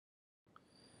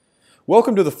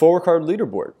Welcome to the Fohr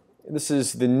Leaderboard. This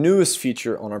is the newest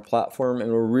feature on our platform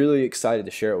and we're really excited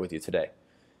to share it with you today.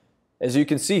 As you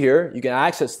can see here, you can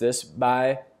access this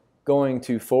by going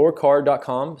to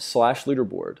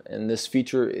fohrcard.com/leaderboard, and this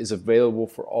feature is available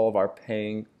for all of our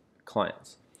paying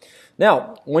clients.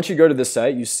 Now, once you go to this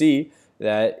site, you see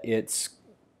that it's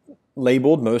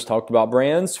labeled Most Talked About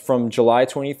Brands from July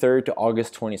 23rd to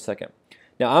August 22nd.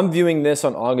 Now, I'm viewing this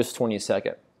on August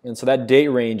 22nd, and so that date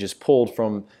range is pulled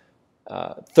from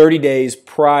 30 days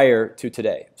prior to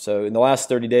today. So in the last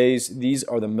 30 days, these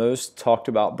are the most talked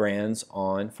about brands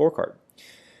on Fohr.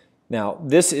 Now,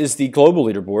 this is the global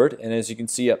leaderboard, and as you can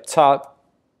see up top,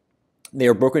 they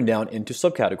are broken down into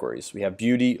subcategories. We have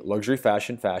beauty, luxury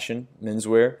fashion,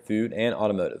 menswear, food, and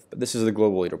automotive. But this is the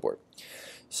global leaderboard.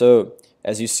 So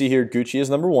as you see here, Gucci is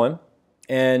number one,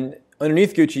 and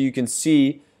underneath Gucci, you can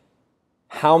see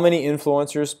how many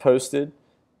influencers posted,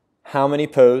 how many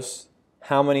posts,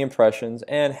 how many impressions,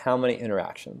 and how many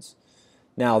interactions.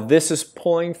 Now, this is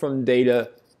pulling from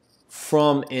data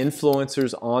from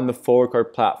influencers on the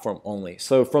Fohr platform only.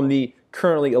 So from the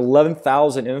currently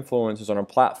 11,000 influencers on our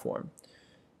platform,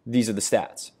 these are the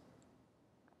stats.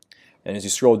 And as you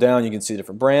scroll down, you can see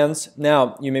different brands.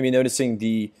 Now, you may be noticing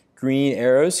the green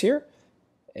arrows here,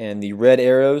 and the red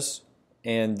arrows,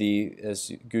 and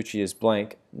as Gucci is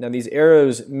blank. Now, these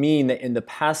arrows mean that in the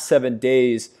past 7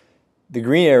 days, the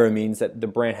green arrow means that the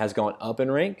brand has gone up in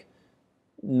rank.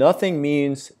 Nothing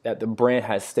means that the brand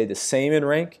has stayed the same in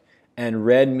rank. And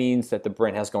red means that the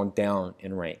brand has gone down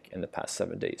in rank in the past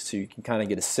 7 days. So you can kind of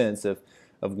get a sense of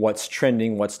what's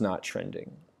trending, what's not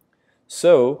trending.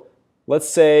 So let's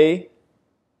say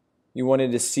you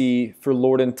wanted to see for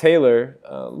Lord & Taylor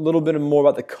a little bit more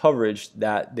about the coverage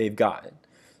that they've gotten.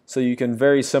 So you can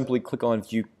very simply click on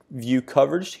view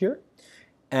coverage here,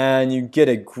 and you get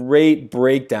a great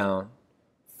breakdown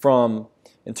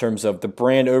in terms of the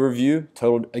brand overview,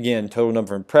 total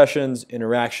number of impressions,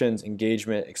 interactions,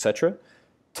 engagement, etc.,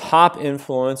 top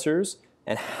influencers,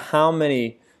 and how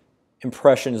many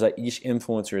impressions that each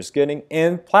influencer is getting,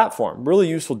 and platform. Really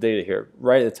useful data here,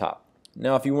 right at the top.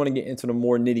 Now, if you want to get into the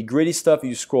more nitty-gritty stuff,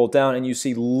 you scroll down and you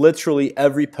see literally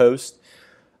every post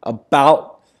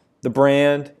about the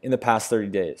brand in the past 30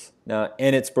 days. Now,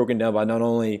 and it's broken down by not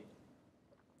only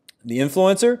the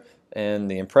influencer,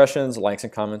 and the impressions, likes,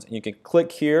 and comments. And you can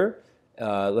click here.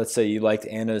 Let's say you liked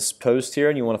Anna's post here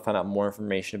and you want to find out more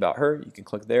information about her. You can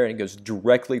click there and it goes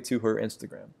directly to her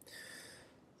Instagram.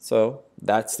 So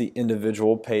that's the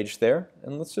individual page there.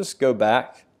 And let's just go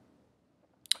back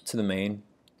to the main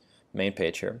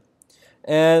page here.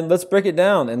 And let's break it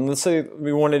down. And let's say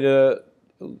we wanted to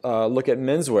look at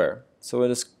menswear. So we'll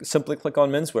just simply click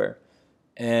on menswear.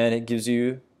 And it gives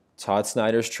you Todd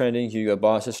Snyder's trending, Hugo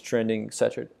Boss is trending,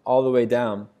 etc., all the way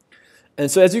down. And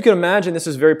so as you can imagine, this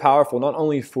is very powerful, not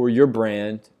only for your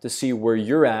brand to see where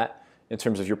you're at in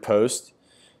terms of your post,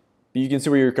 but you can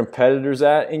see where your competitor's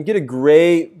at and get a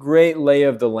great lay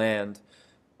of the land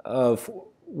of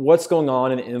what's going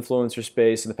on in the influencer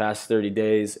space in the past 30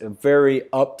 days, a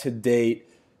very up-to-date,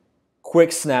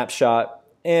 quick snapshot.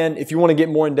 And if you want to get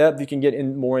more in depth, you can get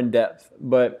more in depth.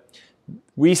 But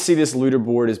we see this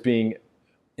leaderboard as being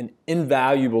an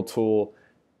invaluable tool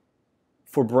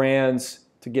for brands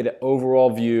to get an overall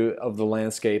view of the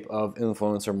landscape of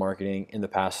influencer marketing in the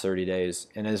past 30 days.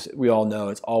 And as we all know,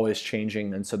 it's always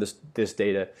changing, and so this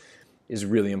data is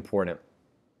really important.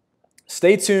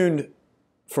 Stay tuned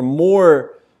for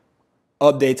more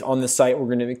updates on the site.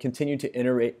 We're going to continue to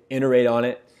iterate on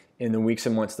it in the weeks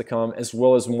and months to come, as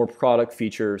well as more product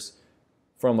features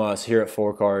from us here at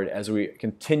Fohr as we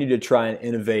continue to try and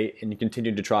innovate and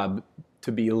continue to try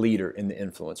to be a leader in the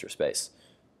influencer space.